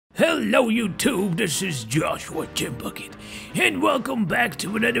Hello YouTube, this is JoshuaTinBucket, and welcome back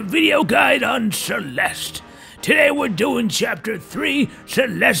to another video guide on Celeste. Today we're doing Chapter 3,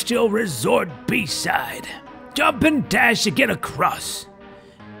 Celestial Resort B-Side. Jump and dash to get across.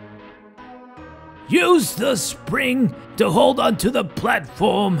 Use the spring to hold onto the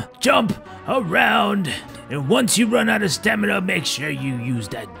platform, jump around, and once you run out of stamina, make sure you use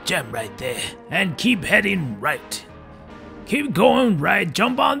that gem right there, and keep heading right. Keep going right,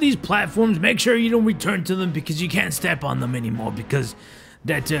 jump on these platforms, make sure you don't return to them because you can't step on them anymore because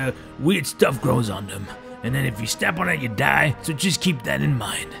that weird stuff grows on them. And then if you step on it, you die, so just keep that in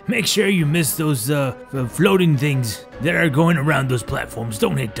mind. Make sure you miss those floating things that are going around those platforms.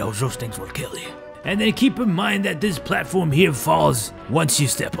 Don't hit those things will kill you. And then keep in mind that this platform here falls once you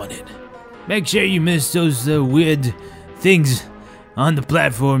step on it. Make sure you miss those weird things on the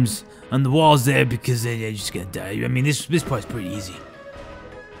platforms, on the walls there, because you're just gonna die. I mean, this part's pretty easy.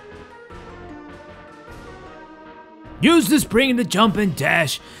 Use the spring to jump and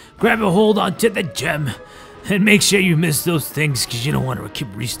dash. Grab a hold onto the gem. And make sure you miss those things, because you don't want to keep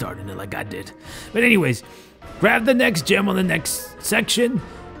restarting it like I did. But anyways, grab the next gem on the next section.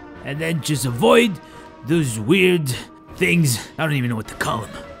 And then just avoid those weird things. I don't even know what to call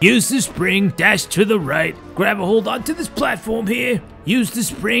them. Use the spring, dash to the right, grab a hold onto this platform here. Use the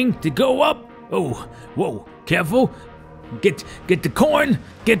spring to go up. Oh, whoa, careful. Get the coin.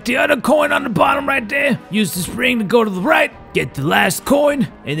 Get the other coin on the bottom right there. Use the spring to go to the right. Get the last coin,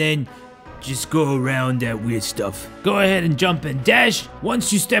 and then just go around that weird stuff. Go ahead and jump and dash.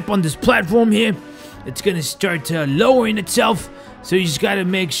 Once you step on this platform here, it's gonna start lowering itself. So you just gotta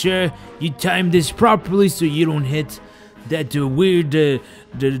make sure you time this properly so you don't hit that weird the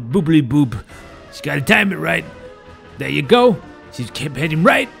boobly boop. Just gotta time it right. There you go. Just keep hitting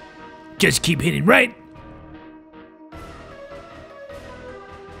right. Just keep hitting right.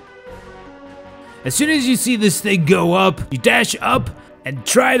 As soon as you see this thing go up, you dash up and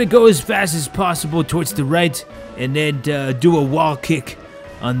try to go as fast as possible towards the right, and then do a wall kick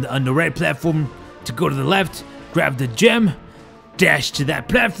on the right platform to go to the left. Grab the gem. Dash to that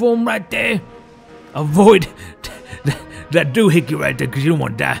platform right there. Avoid that doohickey right there because you don't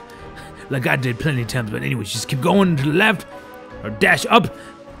want to die like I did plenty of times. But anyways, just keep going to the left or dash up.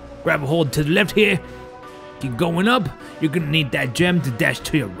 Grab a hold to the left here. Keep going up. You're going to need that gem to dash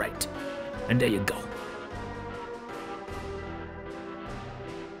to your right. And there you go.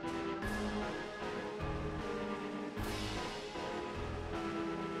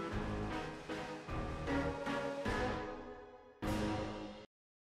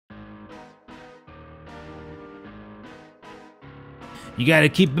 You gotta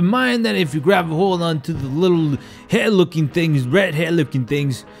keep in mind that if you grab a hold onto the little hair-looking things, red hair-looking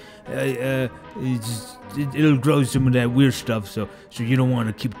things, it'll grow some of that weird stuff. So you don't want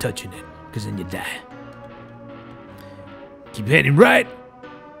to keep touching it, because then you die. Keep heading right.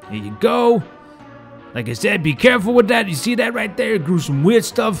 There you go. Like I said, be careful with that. You see that right there? It grew some weird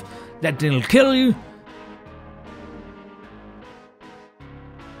stuff. That thing'll kill you.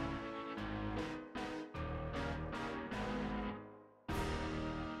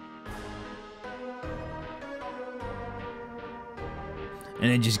 And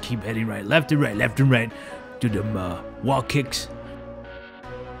then just keep heading right, left and right, left and right. Do them wall kicks.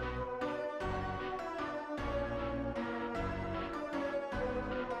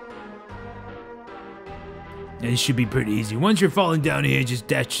 And it should be pretty easy. Once you're falling down here, just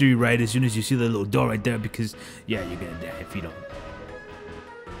dash to your right as soon as you see the little door right there, because, yeah, you're gonna die if you don't.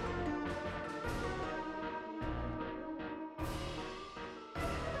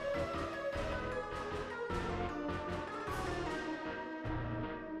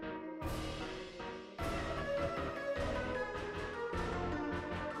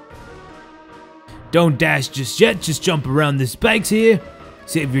 Don't dash just yet, just jump around the spikes here.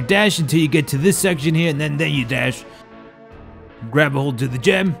 Save your dash until you get to this section here, and then you dash. Grab a hold to the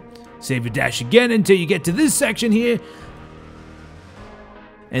gem. Save your dash again until you get to this section here.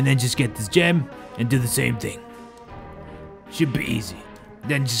 And then just get this gem and do the same thing. Should be easy.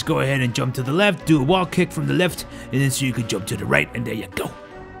 Then just go ahead and jump to the left, do a wall kick from the left, and then so you can jump to the right, and there you go.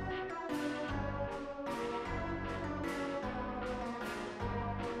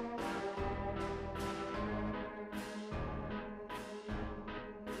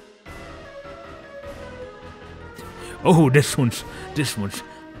 Oh, this one's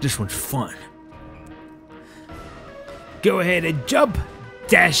fun. Go ahead and jump,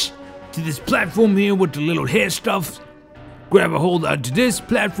 dash to this platform here with the little hair stuff. Grab a hold onto this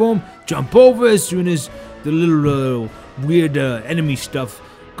platform, jump over as soon as the little weird enemy stuff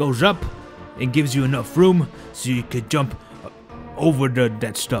goes up and gives you enough room so you could jump over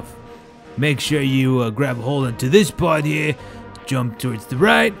that stuff. Make sure you grab a hold onto this part here, jump towards the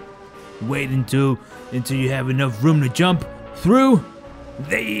right, wait until you have enough room to jump through.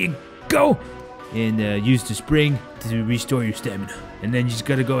 There you go. And use the spring to restore your stamina. And then you just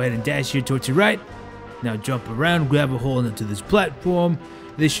gotta go ahead and dash here towards the right. Now jump around, grab a hold onto this platform.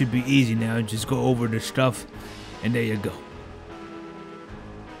 This should be easy now. Just go over the stuff, and there you go.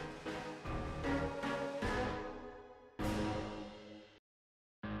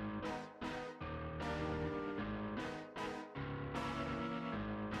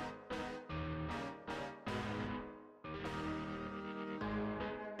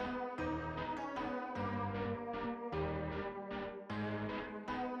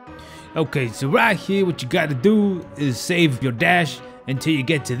 Okay, so right here what you gotta do is save your dash until you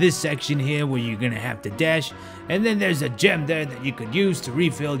get to this section here where you're gonna have to dash, and then there's a gem there that you could use to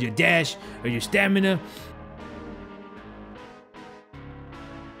refill your dash or your stamina.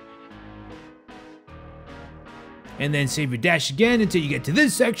 And then save your dash again until you get to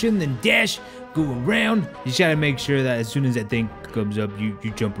this section, then dash, go around. You just gotta make sure that as soon as that thing comes up, you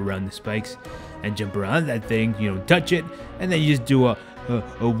jump around the spikes and jump around that thing, you don't touch it, and then you just do a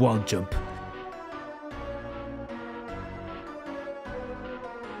wall jump.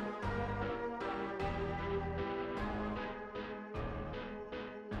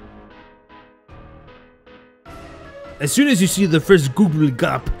 As soon as you see the first googly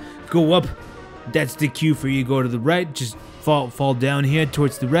gop go up, that's the cue for you to go to the right. Just fall down here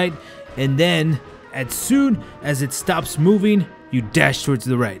towards the right, and then as soon as it stops moving, you dash towards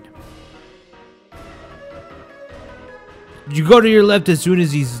the right. You go to your left as soon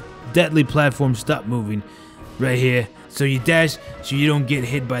as these deadly platforms stop moving, right here. So you dash so you don't get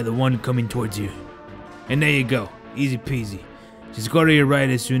hit by the one coming towards you. And there you go, easy peasy. Just go to your right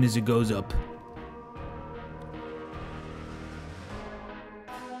as soon as it goes up.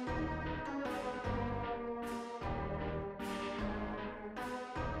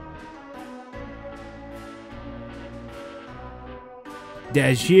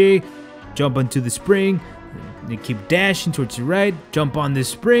 Dash here, jump onto the spring, you keep dashing towards the right, jump on this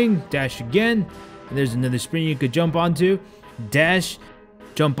spring, dash again, and there's another spring you could jump onto, dash,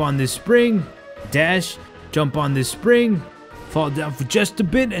 jump on this spring, dash, jump on this spring, fall down for just a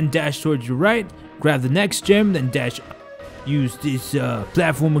bit and dash towards your right, grab the next gem, then dash up. Use this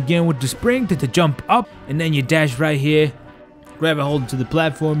platform again with the spring to jump up, and then you dash right here, grab a hold to the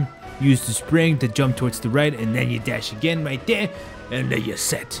platform, use the spring to jump towards the right, and then you dash again right there, and then you're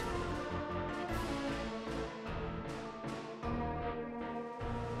set.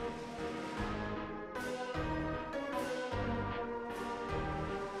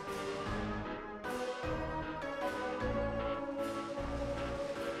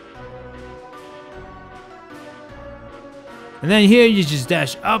 And then here you just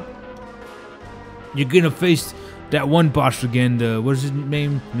dash up. You're gonna face that one boss again, what's his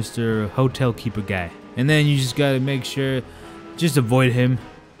name? Mr. Hotel Keeper guy. And then you just gotta make sure, just avoid him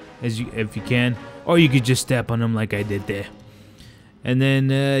if you can. Or you could just step on him like I did there. And then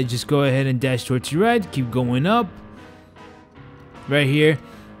just go ahead and dash towards your right, keep going up. Right here.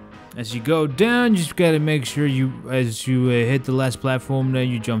 As you go down, you just gotta make sure as you hit the last platform, then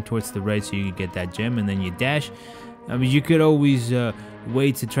you jump towards the right so you can get that gem, and then you dash. I mean, you could always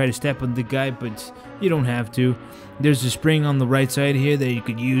wait to try to step on the guy, but you don't have to. There's a spring on the right side here that you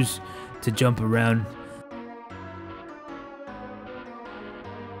could use to jump around.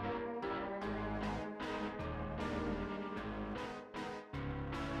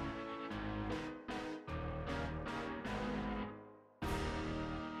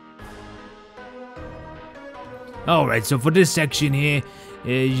 Alright, so for this section here,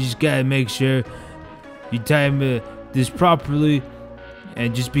 you just gotta make sure you time this properly,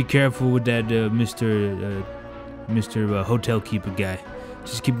 and just be careful with that Mr. Hotel Keeper guy.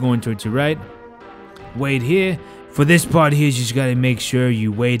 Just keep going towards the right. Wait here. For this part here, you just gotta make sure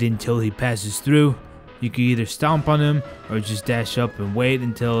you wait until he passes through. You can either stomp on him or just dash up and wait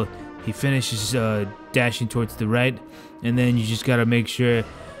until he finishes dashing towards the right. And then you just gotta make sure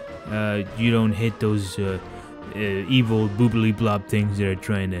you don't hit those evil boobly blob things that are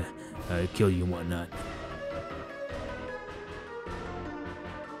trying to kill you and whatnot.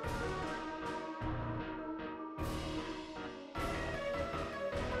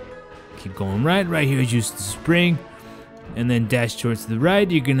 Keep going right here is just the spring, and then dash towards the right.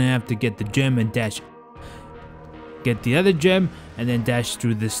 You're gonna have to get the gem and dash, get the other gem, and then dash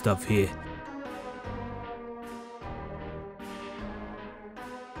through this stuff here.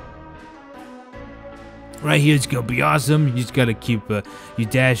 Right here, it's gonna be awesome. You just gotta keep you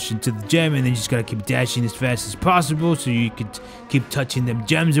dash into the gem, and then you just gotta keep dashing as fast as possible, so you can keep touching them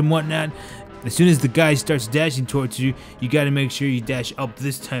gems and whatnot. As soon as the guy starts dashing towards you, you gotta make sure you dash up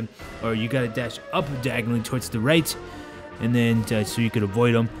this time, or you gotta dash up diagonally towards the right, and then so you can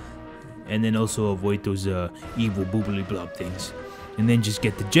avoid them, and then also avoid those evil boobly blob things. And then just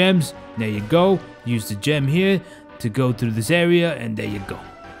get the gems. There you go. Use the gem here to go through this area, and there you go.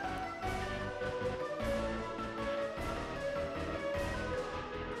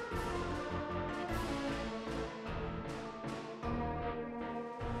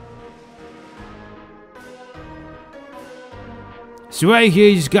 So right here,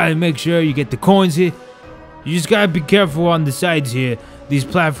 you just gotta make sure you get the coins here. You just gotta be careful on the sides here. These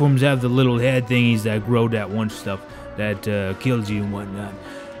platforms have the little head thingies that grow that one stuff that kills you and whatnot.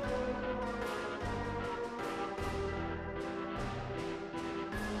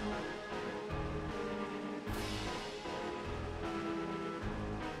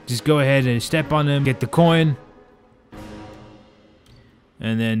 Just go ahead and step on them, get the coin.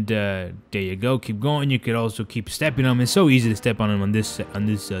 And then there you go. Keep going. You could also keep stepping on them. It's so easy to step on them on this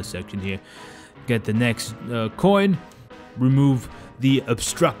section here. Get the next coin. Remove the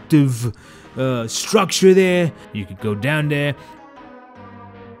obstructive structure there. You could go down there.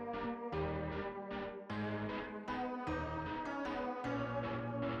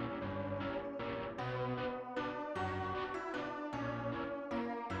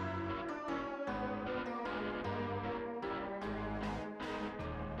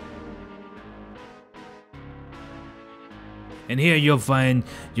 And here you'll find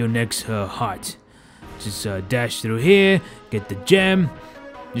your next heart. Just dash through here, get the gem.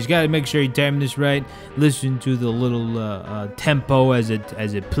 You just gotta make sure you time this right. Listen to the little tempo as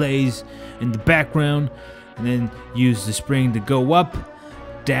it plays in the background, and then use the spring to go up,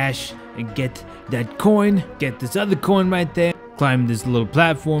 dash, and get that coin. Get this other coin right there. Climb this little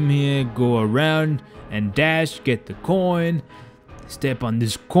platform here, go around and dash, get the coin. Step on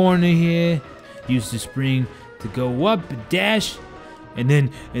this corner here. Use the spring to go up and dash, and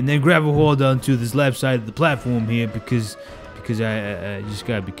then grab a hold onto this left side of the platform here, because I just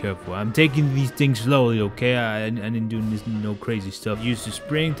gotta be careful. I'm taking these things slowly, okay? I didn't do this no crazy stuff. Use the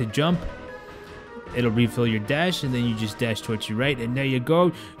spring to jump. It'll refill your dash, and then you just dash towards your right, and there you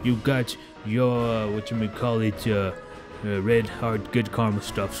go. You got your what you may call it, red heart good karma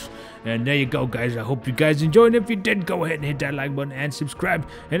stuffs. And there you go, guys. I hope you guys enjoyed. If you did, go ahead and hit that like button and subscribe,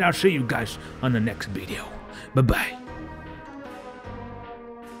 and I'll see you guys on the next video. Bye-bye.